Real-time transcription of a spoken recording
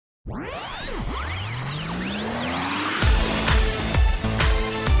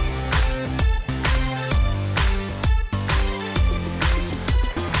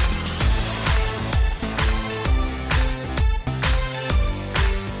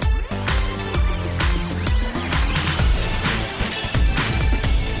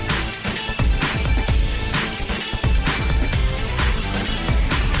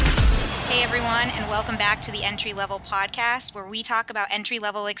And welcome back to the Entry Level Podcast, where we talk about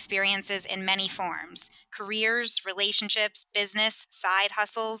entry-level experiences in many forms: careers, relationships, business, side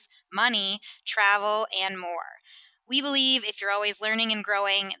hustles, money, travel, and more. We believe if you're always learning and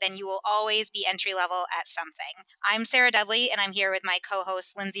growing, then you will always be entry-level at something. I'm Sarah Dudley, and I'm here with my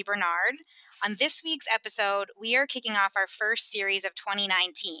co-host, Lindsay Bernard. On this week's episode, we are kicking off our first series of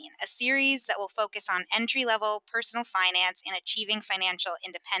 2019, a series that will focus on entry-level personal finance and achieving financial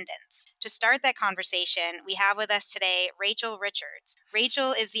independence. To start that conversation, we have with us today Rachel Richards.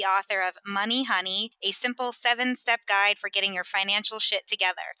 Rachel is the author of Money Honey, a simple 7-step guide for getting your financial shit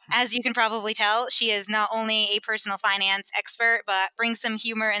together. As you can probably tell, she is not only a personal finance expert, but brings some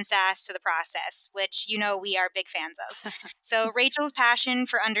humor and sass to the process, which you know we are big fans of. So Rachel's passion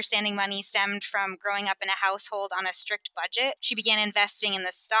for understanding money stemmed from growing up in a household on a strict budget. She began investing in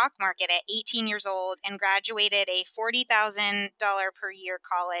the stock market at 18 years old and graduated a $40,000 per year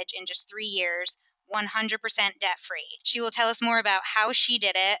college in just 3 years, 100% debt-free. She will tell us more about how she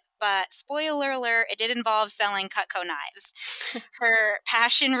did it, but spoiler alert, it did involve selling Cutco knives. Her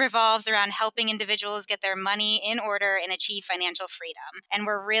passion revolves around helping individuals get their money in order and achieve financial freedom. And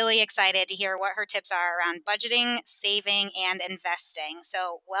we're really excited to hear what her tips are around budgeting, saving, and investing.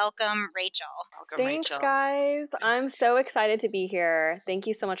 So welcome, Rachel. Thanks, guys. I'm so excited to be here. Thank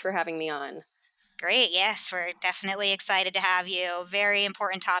you so much for having me on. Great. Yes, we're definitely excited to have you. Very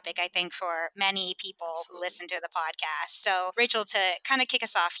important topic, I think, for many people who listen to the podcast. So, Rachel, to kind of kick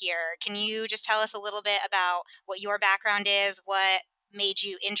us off here, can you just tell us a little bit about what your background is, what made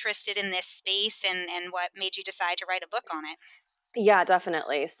you interested in this space, and what made you decide to write a book on it? Yeah,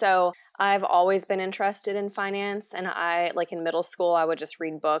 definitely. So I've always been interested in finance, and in middle school, I would just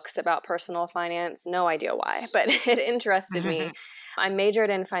read books about personal finance. No idea why, but it interested me. I majored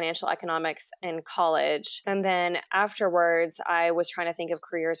in financial economics in college. And then afterwards, I was trying to think of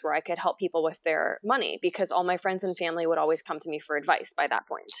careers where I could help people with their money because all my friends and family would always come to me for advice by that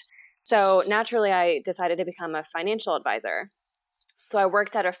point. So naturally, I decided to become a financial advisor. So I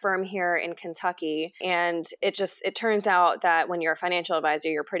worked at a firm here in Kentucky, and it turns out that when you're a financial advisor,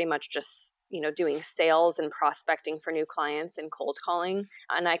 you're pretty much just doing sales and prospecting for new clients and cold calling.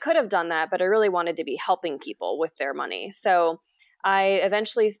 And I could have done that, but I really wanted to be helping people with their money. So I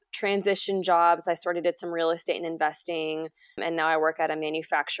eventually transitioned jobs. I sort of did some real estate and investing, and now I work at a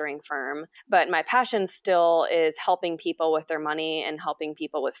manufacturing firm. But my passion still is helping people with their money and helping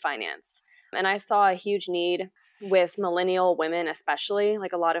people with finance. And I saw a huge need with millennial women, especially.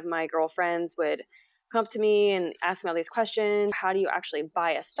 Like a lot of my girlfriends would come up to me and ask me all these questions. How do you actually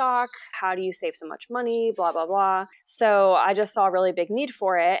buy a stock? How do you save so much money? Blah, blah, blah. So I just saw a really big need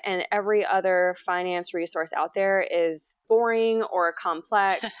for it. And every other finance resource out there is boring or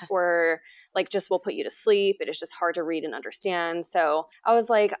complex or just will put you to sleep. It is just hard to read and understand. So I was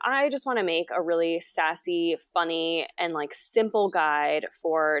like, I just want to make a really sassy, funny, and simple guide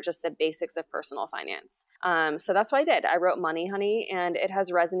for just the basics of personal finance. So that's what I did. I wrote Money Honey, and it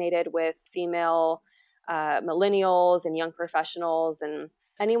has resonated with female millennials and young professionals and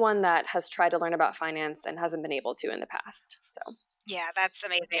anyone that has tried to learn about finance and hasn't been able to in the past. So. Yeah, that's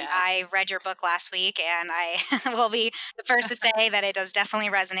amazing. Yeah. I read your book last week, and I will be the first to say that it does definitely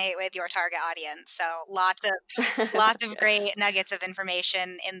resonate with your target audience. So lots of great nuggets of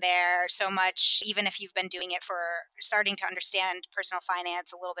information in there. So much, even if you've been doing it for starting to understand personal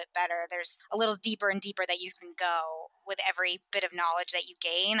finance a little bit better, there's a little deeper and deeper that you can go with every bit of knowledge that you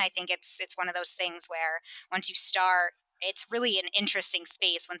gain. I think it's one of those things where once you start, it's really an interesting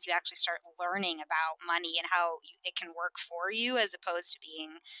space once you actually start learning about money and how it can work for you as opposed to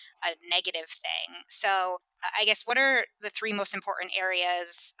being a negative thing. So I guess what are the 3 most important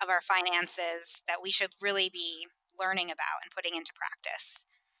areas of our finances that we should really be learning about and putting into practice?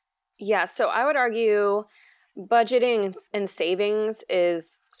 Yeah, so I would argue budgeting and savings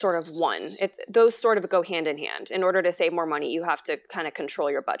is sort of one. Those sort of go hand in hand. In order to save more money, you have to kind of control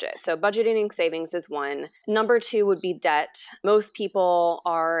your budget. So budgeting and savings is one. Number 2 would be debt. Most people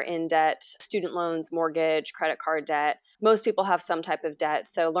are in debt, student loans, mortgage, credit card debt. Most people have some type of debt.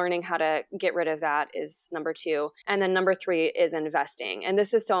 So learning how to get rid of that is number 2. And then number 3 is investing. And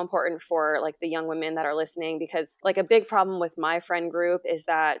this is so important for the young women that are listening because a big problem with my friend group is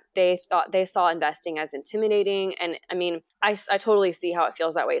that they thought they saw investing as intimidating calculating. And I mean, I totally see how it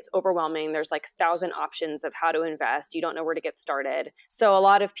feels that way. It's overwhelming. There's like 1,000 options of how to invest. You don't know where to get started. So a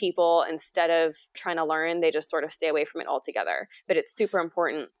lot of people, instead of trying to learn, they just sort of stay away from it altogether. But it's super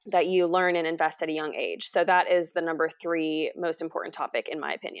important that you learn and invest at a young age. So that is the number 3 most important topic, in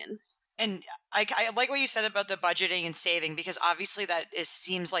my opinion. And I like what you said about the budgeting and saving, because obviously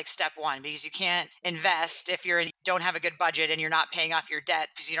seems like step 1, because you can't invest if you don't have a good budget and you're not paying off your debt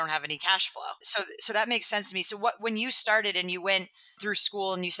because you don't have any cash flow. So that makes sense to me. So when you started and you went through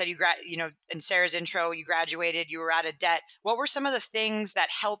school and you said in Sarah's intro, you graduated, you were out of debt. What were some of the things that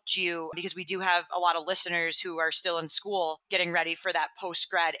helped you? Because we do have a lot of listeners who are still in school getting ready for that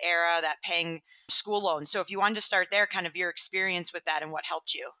post-grad era, that paying school loan. So if you wanted to start there, kind of your experience with that and what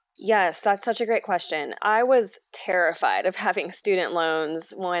helped you. Yes, that's such a great question. I was terrified of having student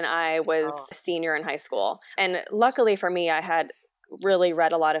loans when I was a senior in high school. And luckily for me, I had really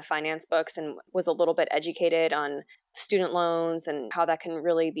read a lot of finance books and was a little bit educated on student loans and how that can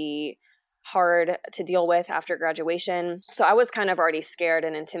really be hard to deal with after graduation. So I was kind of already scared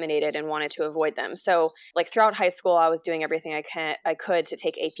and intimidated and wanted to avoid them. So like throughout high school, I was doing everything I could to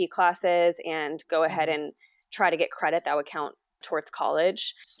take AP classes and go ahead and try to get credit that would count towards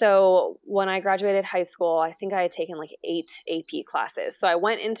college. So when I graduated high school, I think I had taken like 8 AP classes. So I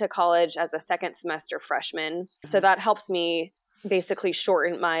went into college as a second semester freshman. So that helps me basically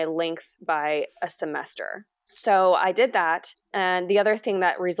shorten my length by a semester. So I did that. And the other thing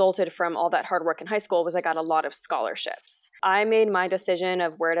that resulted from all that hard work in high school was I got a lot of scholarships. I made my decision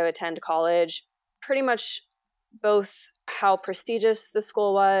of where to attend college pretty much both how prestigious the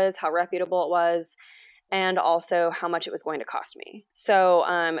school was, how reputable it was, and also how much it was going to cost me. So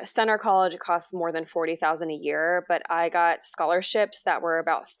Centre College costs more than $40,000 a year, but I got scholarships that were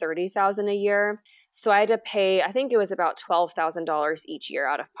about $30,000 a year. So I had to pay, I think it was about $12,000 each year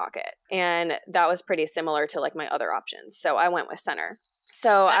out of pocket. And that was pretty similar to like my other options. So I went with Centre.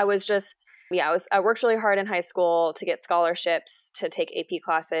 So I was just, I worked really hard in high school to get scholarships to take AP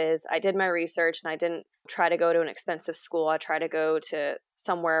classes. I did my research and I didn't try to go to an expensive school. I tried to go to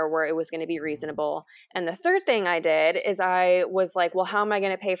somewhere where it was going to be reasonable. And the third thing I did is I was like, well, how am I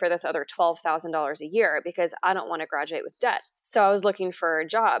going to pay for this other $12,000 a year? Because I don't want to graduate with debt. So I was looking for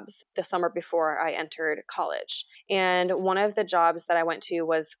jobs the summer before I entered college. And one of the jobs that I went to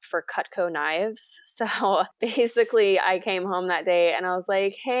was for Cutco knives. So basically I came home that day and I was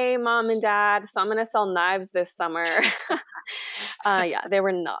like, hey, mom and dad, so I'm going to sell knives this summer. Yeah, they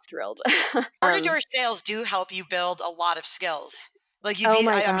were not thrilled. Door-to-door sales do help you build a lot of skills. Like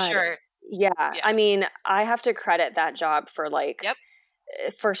I'm sure. Yeah. I mean, I have to credit that job for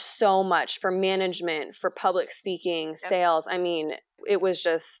for so much, for management, for public speaking, sales. I mean,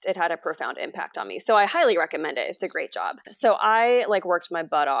 it had a profound impact on me. So I highly recommend it. It's a great job. So I worked my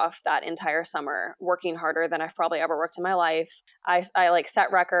butt off that entire summer, working harder than I've probably ever worked in my life. I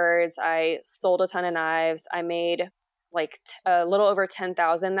set records. I sold a ton of knives. I made a little over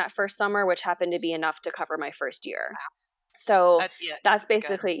 10,000 that first summer, which happened to be enough to cover my first year. So that's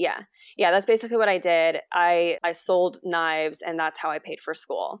basically, that's basically what I did. I sold knives and that's how I paid for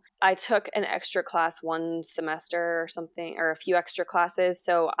school. I took an extra class one semester or something, or a few extra classes.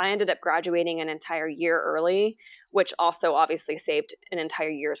 So I ended up graduating an entire year early, which also obviously saved an entire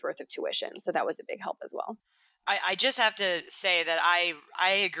year's worth of tuition. So that was a big help as well. I just have to say that I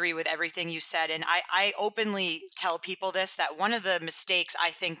agree with everything you said. And I openly tell people this, that one of the mistakes I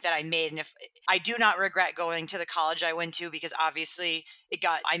think that I made, and if I do not regret going to the college I went to, because obviously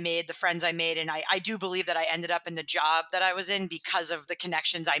I made the friends I made. And I do believe that I ended up in the job that I was in because of the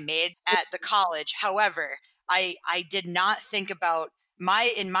connections I made at the college. However, I did not think about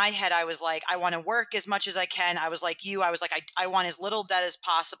in my head, I was like, I want to work as much as I can. I was like you. I was like, I want as little debt as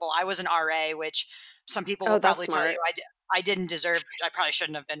possible. I was an RA, which some people will probably tell you I didn't deserve. I probably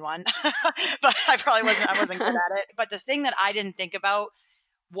shouldn't have been one, but I wasn't good at it. But the thing that I didn't think about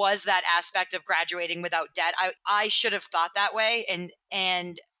was that aspect of graduating without debt. I should have thought that way,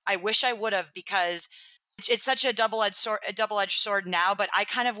 and I wish I would have, because it's such a double-edged sword now. But I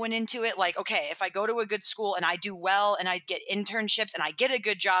kind of went into it like, okay, if I go to a good school and I do well and I get internships and I get a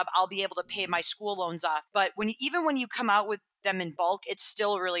good job, I'll be able to pay my school loans off. But even when you come out with them in bulk, it's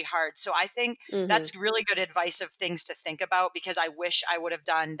still really hard. So I think that's really good advice of things to think about, because I wish I would have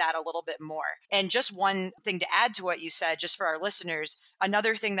done that a little bit more. And just one thing to add to what you said, just for our listeners,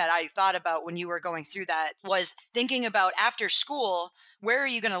 another thing that I thought about when you were going through that was thinking about after school, where are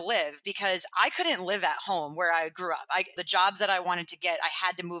you going to live? Because I couldn't live at home where I grew up. The jobs that I wanted to get, I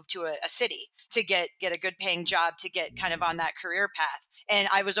had to move to a city to get a good paying job, to get kind of on that career path. And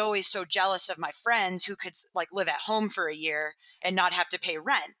I was always so jealous of my friends who could live at home for a year and not have to pay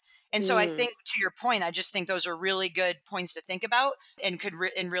rent. And so I think, to your point, I just think those are really good points to think about and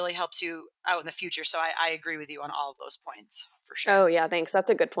and really helps you out in the future. So I agree with you on all of those points for sure. Oh, yeah, thanks. That's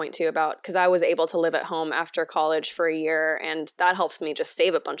a good point too because I was able to live at home after college for a year, and that helped me just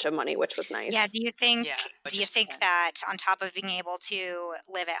save a bunch of money, which was nice. Yeah, do you think that on top of being able to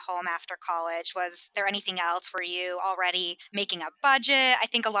live at home after college, was there anything else? Were you already making a budget? I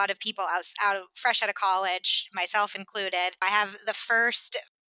think a lot of people fresh out of college, myself included, I have the first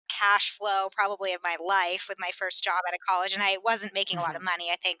cash flow probably of my life with my first job out of college, and I wasn't making a lot of money.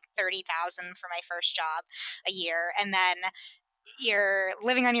 I think 30,000 for my first job a year, and then you're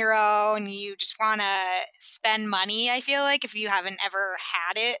living on your own, you just want to spend money. I feel like if you haven't ever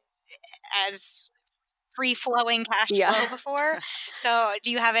had it as free flowing cash flow before. So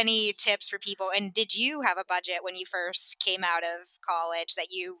do you have any tips for people? And did you have a budget when you first came out of college that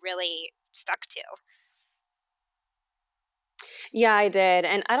you really stuck to? Yeah, I did.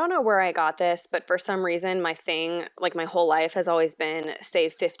 And I don't know where I got this, but for some reason, my thing, like my whole life, has always been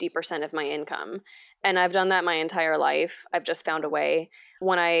save 50% of my income. And I've done that my entire life. I've just found a way.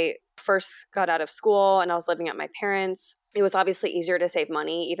 When I first got out of school and I was living at my parents', it was obviously easier to save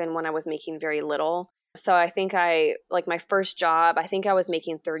money, even when I was making very little. So I think my first job, I think I was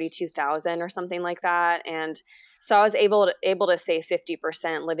making 32,000 or something like that. And so I was able to save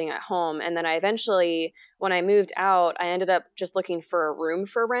 50% living at home. And then I eventually, when I moved out, I ended up just looking for a room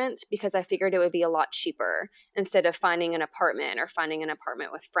for rent because I figured it would be a lot cheaper instead of finding an apartment or finding an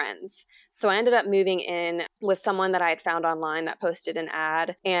apartment with friends. So I ended up moving in with someone that I had found online that posted an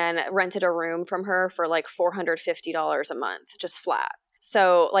ad and rented a room from her for like $450 a month, just flat.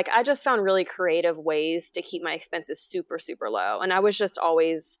 So I just found really creative ways to keep my expenses super, super low. And I was just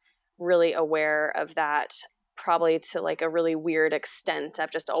always really aware of that, probably to like a really weird extent.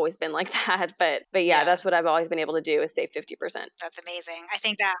 I've just always been like that. But yeah, that's what I've always been able to do is save 50%. That's amazing. I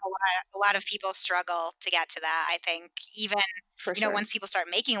think that a lot of people struggle to get to that. I think even, once people start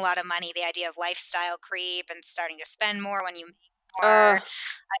making a lot of money, the idea of lifestyle creep and starting to spend more when you make more.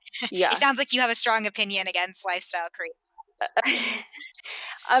 It sounds like you have a strong opinion against lifestyle creep.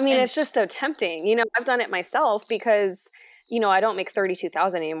 I mean, it's just so tempting. I've done it myself because, I don't make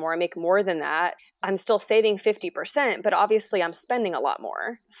 32,000 anymore. I make more than that. I'm still saving 50%, but obviously I'm spending a lot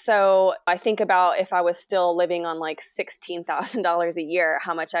more. So I think about if I was still living on like $16,000 a year,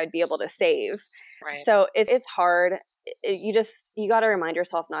 how much I'd be able to save. Right. So it's hard. You got to remind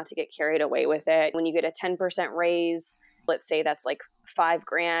yourself not to get carried away with it. When you get a 10% raise, let's say that's like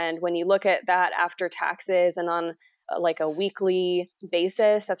 $5,000. When you look at that after taxes and on like a weekly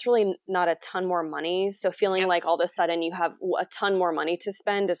basis, that's really not a ton more money. So feeling like all of a sudden you have a ton more money to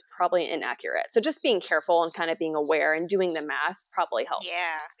spend is probably inaccurate. So just being careful and kind of being aware and doing the math probably helps.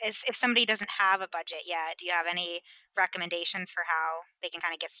 Yeah. If somebody doesn't have a budget yet, do you have any recommendations for how they can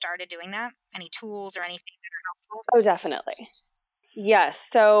kind of get started doing that? Any tools or anything that are helpful? Oh, definitely. Yes.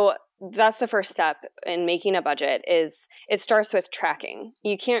 So that's the first step in making a budget is it starts with tracking.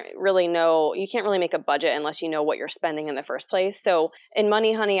 You can't really make a budget unless you know what you're spending in the first place. So in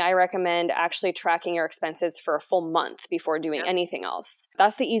Money Honey, I recommend actually tracking your expenses for a full month before doing anything else.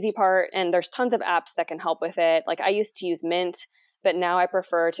 That's the easy part. And there's tons of apps that can help with it. Like I used to use Mint, but now I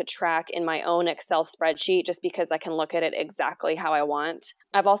prefer to track in my own Excel spreadsheet just because I can look at it exactly how I want.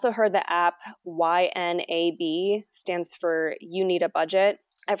 I've also heard the app YNAB, stands for You Need a Budget.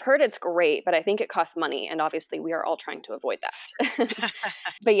 I've heard it's great, but I think it costs money. And obviously we are all trying to avoid that.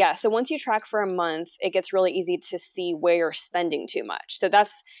 But yeah, so once you track for a month, it gets really easy to see where you're spending too much. So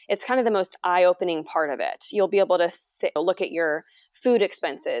it's kind of the most eye-opening part of it. You'll be able to look at your food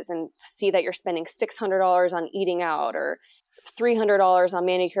expenses and see that you're spending $600 on eating out or $300 on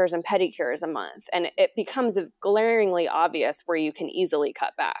manicures and pedicures a month. And it becomes glaringly obvious where you can easily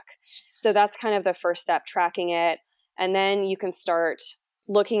cut back. So that's kind of the first step, tracking it. And then you can start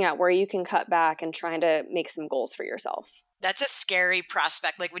looking at where you can cut back and trying to make some goals for yourself. That's a scary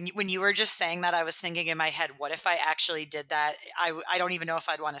prospect. Like when you were just saying that, I was thinking in my head, what if I actually did that? I don't even know if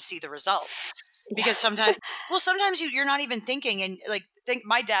I'd want to see the results. Because sometimes you're not even thinking. And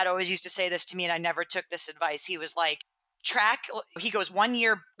my dad always used to say this to me, and I never took this advice. He was like, he goes, 1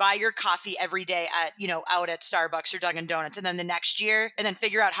 year, buy your coffee every day out at Starbucks or Dunkin' Donuts. And then the next year, and then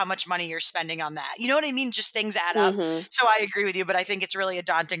figure out how much money you're spending on that. You know what I mean? Just things add up. So I agree with you, but I think it's really a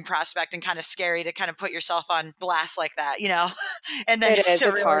daunting prospect and kind of scary to kind of put yourself on blast like that, and then it's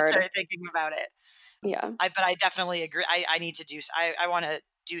really hard. Start thinking about it. Yeah. But I definitely agree. I need to I want to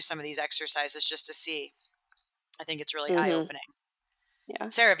do some of these exercises just to see. I think it's really eye-opening. Yeah.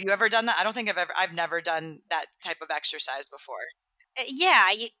 Sarah, have you ever done that? I don't think I've never done that type of exercise before.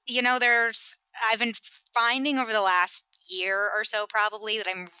 I've been finding over the last year or so probably that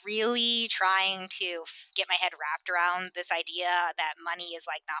I'm really trying to get my head wrapped around this idea that money is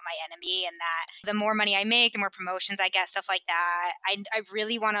like not my enemy, and that the more money I make, the more promotions I get, stuff like that. I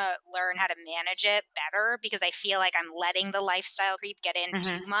really want to learn how to manage it better, because I feel like I'm letting the lifestyle creep get in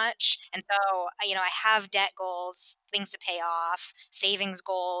too much. And so, I have debt goals, things to pay off, savings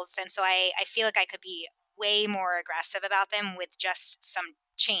goals. And so I feel like I could be way more aggressive about them with just some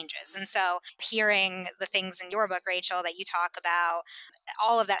changes. And so hearing the things in your book, Rachel, that you talk about,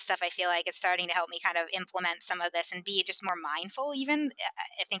 all of that stuff, I feel like is starting to help me kind of implement some of this and be just more mindful, even,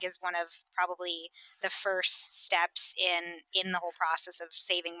 I think, is one of probably the first steps in the whole process of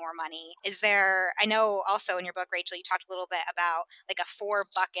saving more money. I know also in your book, Rachel, you talked a little bit about like a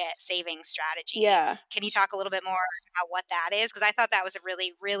 4-bucket saving strategy. Yeah. Can you talk a little bit more about what that is? Because I thought that was a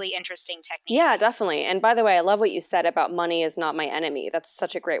really, really interesting technique. Yeah, definitely. And by the way, I love what you said about money is not my enemy. That's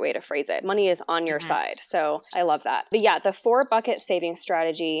such a great way to phrase it. Money is on your side. So I love that. But yeah, the 4-bucket saving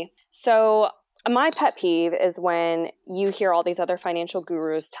strategy. So my pet peeve is when you hear all these other financial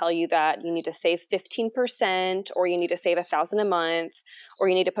gurus tell you that you need to save 15%, or you need to save $1,000 a month, or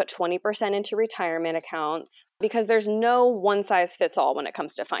you need to put 20% into retirement accounts, because there's no one size fits all when it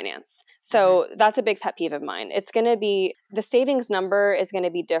comes to finance. So that's a big pet peeve of mine. The savings number is going to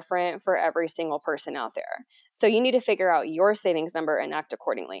be different for every single person out there. So you need to figure out your savings number and act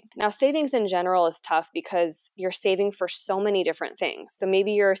accordingly. Now, savings in general is tough because you're saving for so many different things. So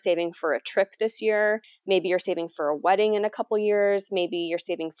maybe you're saving for a trip this year. Maybe you're saving for a wedding in a couple years. Maybe you're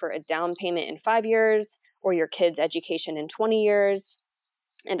saving for a down payment in 5 years, or your kids' education in 20 years.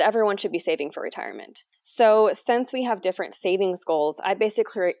 And everyone should be saving for retirement. So since we have different savings goals, I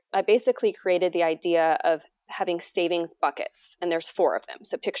basically created the idea of having savings buckets, and there's 4 of them.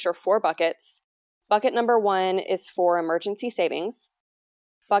 So picture 4 buckets. Bucket number 1 is for emergency savings.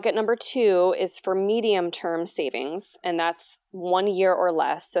 Bucket number 2 is for medium-term savings, and that's 1 year or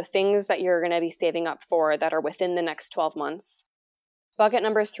less. So things that you're going to be saving up for that are within the next 12 months. Bucket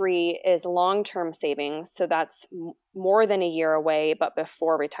number 3 is long-term savings. So that's more than a year away, but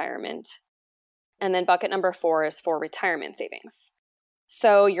before retirement. And then bucket number 4 is for retirement savings.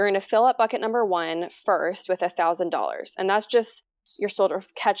 So you're going to fill up bucket number 1 first with $1,000. And that's just your sort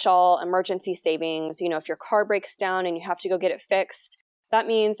of catch-all emergency savings. If your car breaks down and you have to go get it fixed, that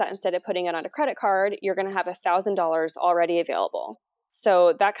means that instead of putting it on a credit card, you're going to have $1,000 already available.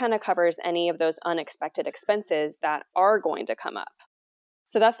 So that kind of covers any of those unexpected expenses that are going to come up.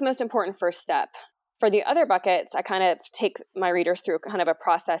 So that's the most important first step. For the other buckets, I kind of take my readers through kind of a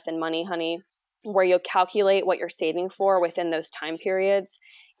process in Money Honey, where you'll calculate what you're saving for within those time periods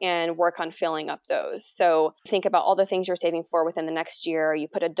and work on filling up those. So think about all the things you're saving for within the next year. You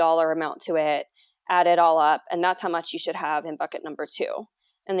put a dollar amount to it, add it all up, and that's how much you should have in bucket number 2.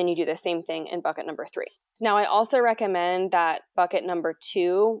 And then you do the same thing in bucket number 3. Now, I also recommend that bucket number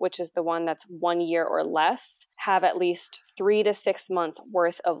 2, which is the one that's 1 year or less, have at least 3 to 6 months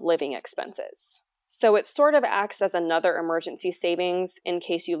worth of living expenses. So it sort of acts as another emergency savings in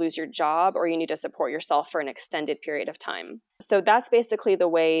case you lose your job or you need to support yourself for an extended period of time. So that's basically the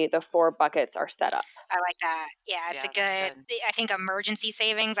way the 4 buckets are set up. I like that. Yeah, it's good. I think emergency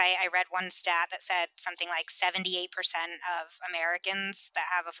savings, I read one stat that said something like 78% of Americans that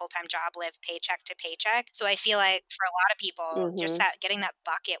have a full-time job live paycheck to paycheck. So I feel like for a lot of people, just getting that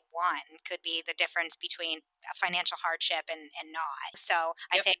bucket 1 could be the difference between a financial hardship and not. So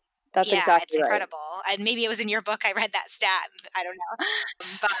I think that's exactly it's incredible. Right. And maybe it was in your book I read that stat. I don't know.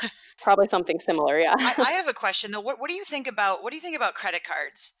 But probably something similar, yeah. I have a question though. What do you think about credit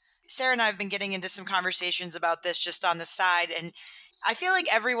cards? Sarah and I have been getting into some conversations about this just on the side, and I feel like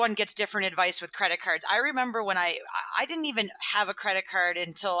everyone gets different advice with credit cards. I remember when I didn't even have a credit card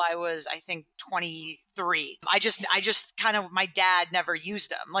until I was, I think, 23. I just kind of, my dad never used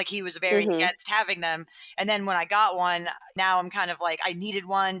them. Like, he was very against having them. And then when I got one, now I'm kind of like, I needed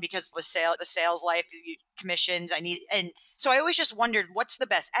one because the sales life commissions and so I always just wondered, what's the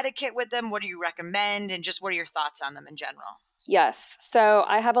best etiquette with them? What do you recommend? And just what are your thoughts on them in general? Yes. So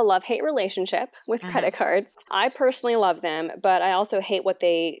I have a love-hate relationship with credit cards. I personally love them, but I also hate what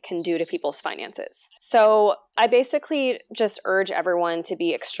they can do to people's finances. So I basically just urge everyone to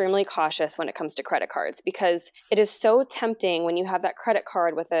be extremely cautious when it comes to credit cards, because it is so tempting when you have that credit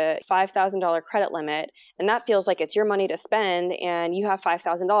card with a $5,000 credit limit, and that feels like it's your money to spend and you have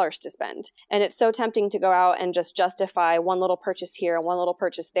 $5,000 to spend. And it's so tempting to go out and just justify one little purchase here and one little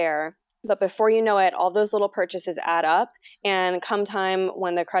purchase there. But before you know it, all those little purchases add up, and come time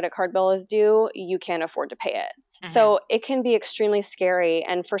when the credit card bill is due, you can't afford to pay it. So it can be extremely scary.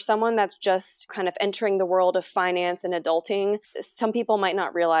 And for someone that's just kind of entering the world of finance and adulting, some people might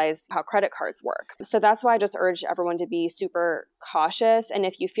not realize how credit cards work. So that's why I just urge everyone to be super cautious. And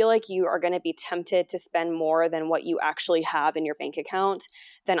if you feel like you are going to be tempted to spend more than what you actually have in your bank account,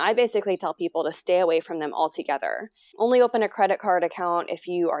 then I basically tell people to stay away from them altogether. Only open a credit card account if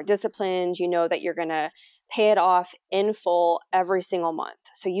you are disciplined, you know that you're going to pay it off in full every single month.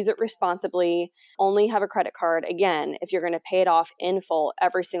 So use it responsibly. Only have a credit card, again, if you're going to pay it off in full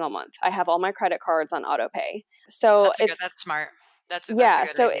every single month. I have all my credit cards on auto pay. So that's smart. That's a good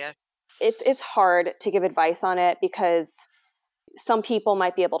idea. It's hard to give advice on it because some people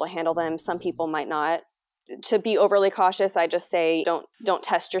might be able to handle them. Some people might not. To be overly cautious, I just say don't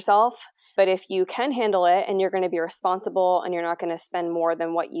test yourself. But if you can handle it and you're going to be responsible and you're not going to spend more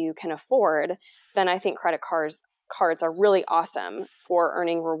than what you can afford, then I think credit cards are really awesome for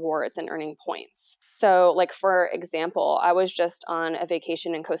earning rewards and earning points. So like, for example, I was just on a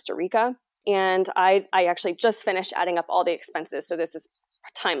vacation in Costa Rica, and I actually just finished adding up all the expenses. So this is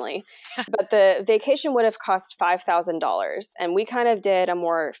timely, but the vacation would have cost $5,000. And we kind of did a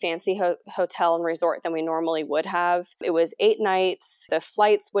more fancy hotel and resort than we normally would have. It was 8 nights. The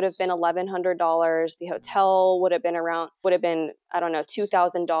flights would have been $1,100. The hotel would have been, I don't know,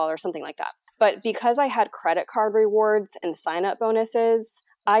 $2,000, something like that. But because I had credit card rewards and sign-up bonuses,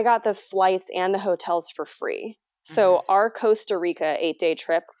 I got the flights and the hotels for free. So our Costa Rica 8-day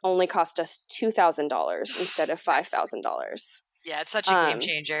trip only cost us $2,000 instead of $5,000. Yeah, it's such a game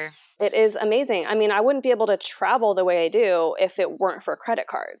changer. It is amazing. I mean, I wouldn't be able to travel the way I do if it weren't for credit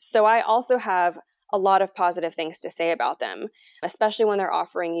cards. So I also have a lot of positive things to say about them, especially when they're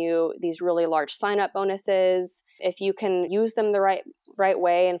offering you these really large sign-up bonuses. If you can use them the right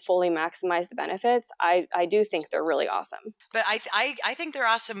way and fully maximize the benefits, I do think they're really awesome. But I think they're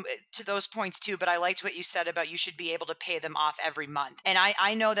awesome to those points too, but I liked what you said about you should be able to pay them off every month. And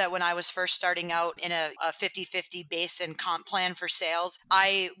I know that when I was first starting out in a 50-50 base and comp plan for sales,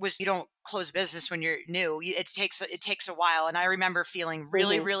 you don't close business when you're new. It takes a while. And I remember feeling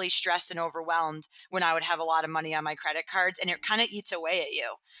really, really stressed and overwhelmed when I would have a lot of money on my credit cards, and it kind of eats away at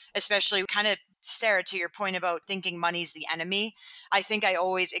you, especially kind of, Sarah, to your point about thinking money's the enemy. I think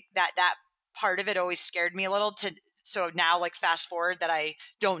that part of it always scared me a little so now, like, fast forward that I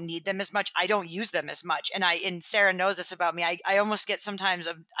don't need them as much. I don't use them as much. And Sarah knows this about me. I almost get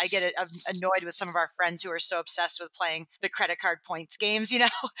I get annoyed with some of our friends who are so obsessed with playing the credit card points games,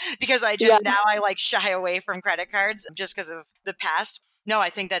 because now I like shy away from credit cards just because of the past. No,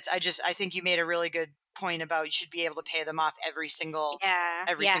 I think I think you made a really good point about you should be able to pay them off every single month.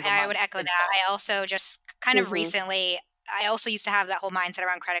 I would echo that. I also just kind of recently, I also used to have that whole mindset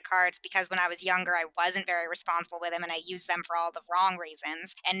around credit cards because when I was younger, I wasn't very responsible with them and I used them for all the wrong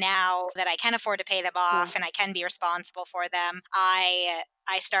reasons. And now that I can afford to pay them off and I can be responsible for them,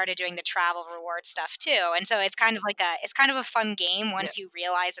 I started doing the travel reward stuff too. And so it's kind of a fun game once you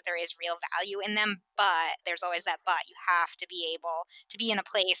realize that there is real value in them, but there's always that but. You have to be able to be in a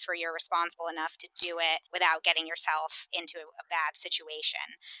place where you're responsible enough to do it without getting yourself into a bad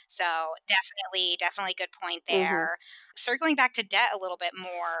situation. So definitely good point there. Circling back to debt a little bit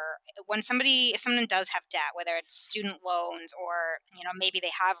more, if someone does have debt, whether it's student loans or, maybe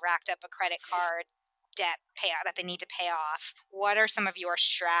they have racked up a credit card debt payout that they need to pay off, what are some of your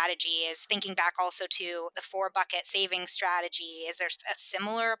strategies? Thinking back also to the 4-bucket savings strategy, is there a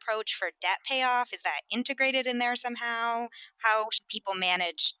similar approach for debt payoff? Is that integrated in there somehow? How should people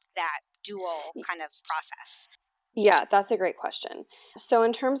manage that dual kind of process? Yeah, that's a great question. So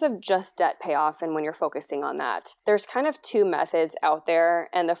in terms of just debt payoff and when you're focusing on that, there's kind of 2 methods out there.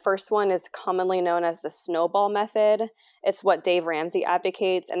 And the first one is commonly known as the snowball method. It's what Dave Ramsey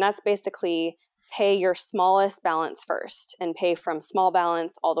advocates. And that's basically pay your smallest balance first and pay from small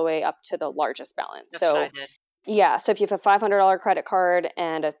balance all the way up to the largest balance. That's what I did. Yeah. So if you have a $500 credit card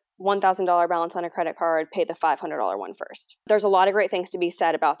and a $1,000 balance on a credit card, pay the $500 one first. There's a lot of great things to be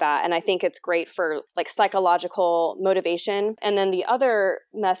said about that. And I think it's great for like psychological motivation. And then the other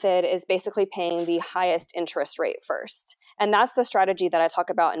method is basically paying the highest interest rate first. And that's the strategy that I talk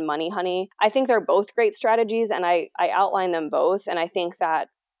about in Money Honey. I think they're both great strategies and I outline them both. And I think that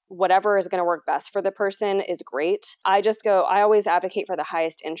whatever is going to work best for the person is great. I always advocate for the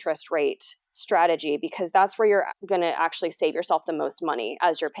highest interest rate strategy because that's where you're going to actually save yourself the most money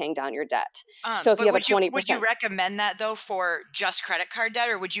as you're paying down your debt. So if you have a 20%. Would you recommend that though for just credit card debt,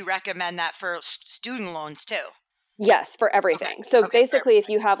 or would you recommend that for student loans too? Yes, for everything. Okay. So Okay, basically, if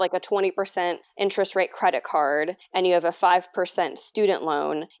you have like a 20% interest rate credit card and you have a 5% student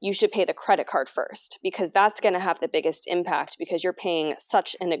loan, you should pay the credit card first because that's going to have the biggest impact because you're paying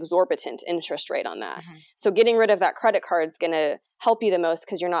such an exorbitant interest rate on that. Mm-hmm. So getting rid of that credit card is going to help you the most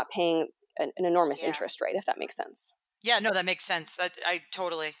because you're not paying an enormous Yeah. interest rate, if that makes sense. Yeah, no, that makes sense. I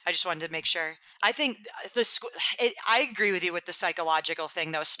just wanted to make sure. I think I agree with you with the psychological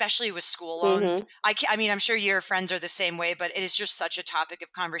thing, though, especially with school loans. Mm-hmm. I mean, I'm sure your friends are the same way, but it is just such a topic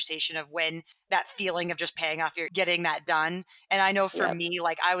of conversation of when that feeling of just paying off, getting that done. And I know for Yep. me,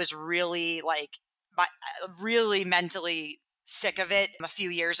 like I was really really mentally sick of it a few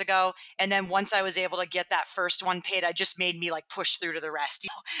years ago, and then once I was able to get that first one paid, I just made me like push through to the rest,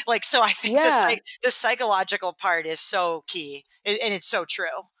 like, so I think the psychological part is so key, and it's so true.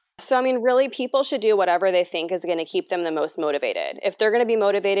 So, I mean, really, people should do whatever they think is going to keep them the most motivated. If they're going to be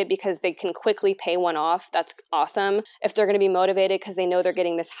motivated because they can quickly pay one off, that's awesome. If they're going to be motivated because they know they're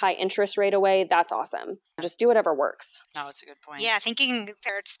getting this high interest rate away, that's awesome. Just do whatever works. No, it's a good point. Yeah,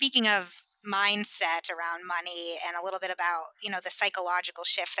 speaking of mindset around money and a little bit about, the psychological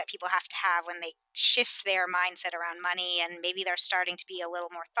shift that people have to have when they shift their mindset around money, and maybe they're starting to be a little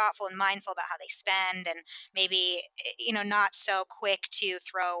more thoughtful and mindful about how they spend, and maybe, not so quick to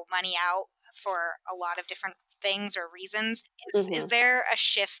throw money out for a lot of different things or reasons. Is there a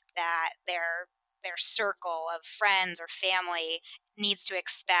shift that their circle of friends or family needs to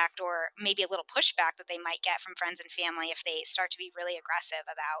expect, or maybe a little pushback that they might get from friends and family if they start to be really aggressive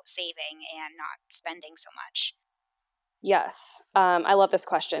about saving and not spending so much? Yes. I love this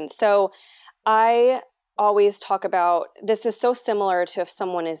question. So I always talk about, this is so similar to if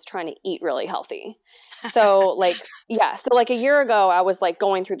someone is trying to eat really healthy. So like a year ago, I was like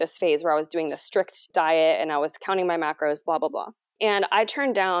going through this phase where I was doing this strict diet and I was counting my macros, blah, blah, blah. And I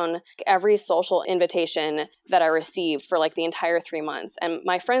turned down every social invitation that I received for like the entire 3 months. And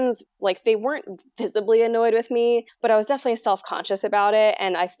my friends, like, they weren't visibly annoyed with me, but I was definitely self-conscious about it.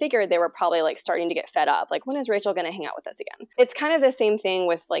 And I figured they were probably like starting to get fed up. Like, when is Rachel going to hang out with us again? It's kind of the same thing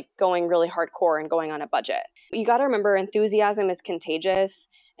with like going really hardcore and going on a budget. You got to remember, enthusiasm is contagious.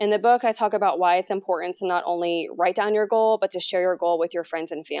 In the book, I talk about why it's important to not only write down your goal, but to share your goal with your friends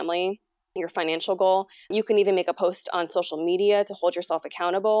and family. Your financial goal. You can even make a post on social media to hold yourself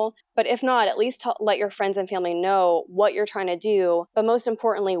accountable. But if not, at least let your friends and family know what you're trying to do, but most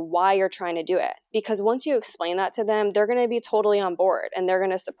importantly, why you're trying to do it. Because once you explain that to them, they're going to be totally on board and they're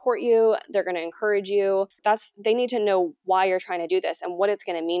going to support you. They're going to encourage you. They need to know why you're trying to do this and what it's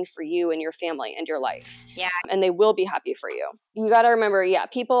going to mean for you and your family and your life. Yeah. And they will be happy for you. You got to remember,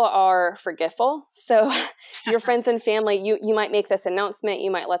 people are forgetful. So your friends and family, you might make this announcement,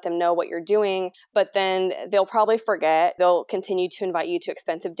 you might let them know what you're doing, but then they'll probably forget. They'll continue to invite you to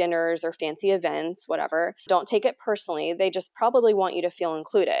expensive dinners or fancy events, whatever. Don't take it personally. They just probably want you to feel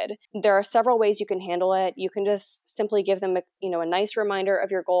included. There are several ways you can handle it. You can just simply give them a nice reminder of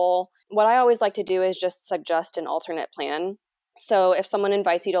your goal. What I always like to do is just suggest an alternate plan. So if someone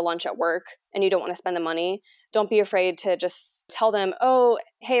invites you to lunch at work and you don't want to spend the money, don't be afraid to just tell them, oh,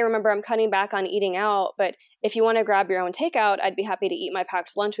 hey, remember, I'm cutting back on eating out, but if you want to grab your own takeout, I'd be happy to eat my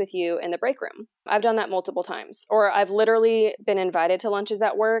packed lunch with you in the break room. I've done that multiple times. Or I've literally been invited to lunches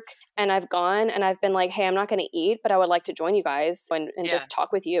at work and I've gone and I've been like, hey, I'm not going to eat, but I would like to join you guys and just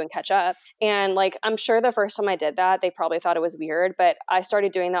talk with you and catch up. And like, I'm sure the first time I did that, they probably thought it was weird, but I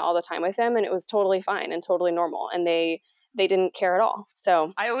started doing that all the time with them and it was totally fine and totally normal. And they didn't care at all.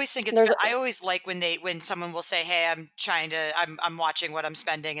 So I always think I always like when someone will say, hey, I'm watching what I'm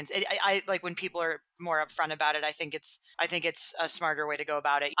spending. And I like when people are more upfront about it. I think it's a smarter way to go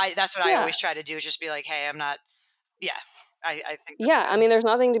about it. That's what I always try to do, is just be like, hey, I'm not. Yeah. I think. Yeah. I mean, there's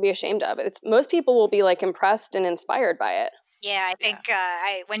nothing to be ashamed of. Most people will be like impressed and inspired by it. Yeah, I think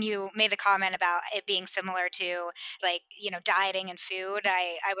when you made the comment about it being similar to like, dieting and food,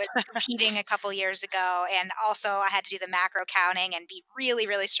 I was competing a couple years ago, and also I had to do the macro counting and be really,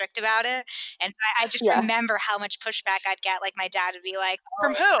 really strict about it. And I just remember how much pushback I'd get. Like my dad would be like,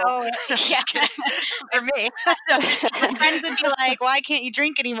 from who? Oh, just kidding. For me. My friends would be like, why can't you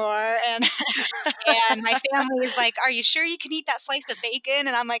drink anymore? And my family is like, are you sure you can eat that slice of bacon?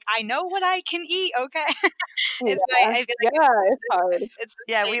 And I'm like, I know what I can eat. Okay. I feel like it's hard.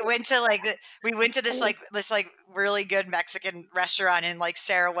 We went to this really good Mexican restaurant, and like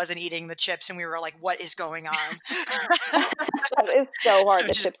Sarah wasn't eating the chips, and we were like, what is going on? That is so hard.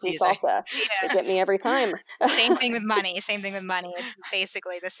 The chips and salsa. They get me every time. Same thing with money. It's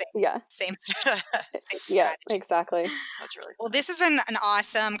basically the same. Yeah. Same yeah, exactly. That's really cool. Well, this has been an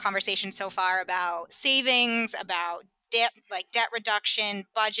awesome conversation so far about savings, about debt reduction,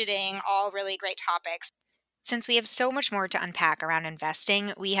 budgeting, all really great topics. Since we have so much more to unpack around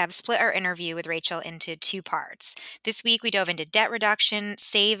investing, we have split our interview with Rachel into two parts. This week, we dove into debt reduction,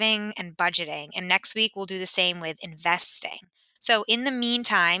 saving, and budgeting. And next week, we'll do the same with investing. So, in the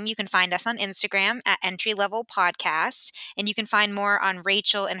meantime, you can find us on Instagram at Entry Level Podcast, and you can find more on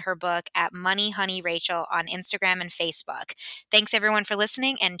Rachel and her book at Money Honey Rachel on Instagram and Facebook. Thanks, everyone, for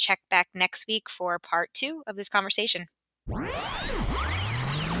listening, and check back next week for part 2 of this conversation.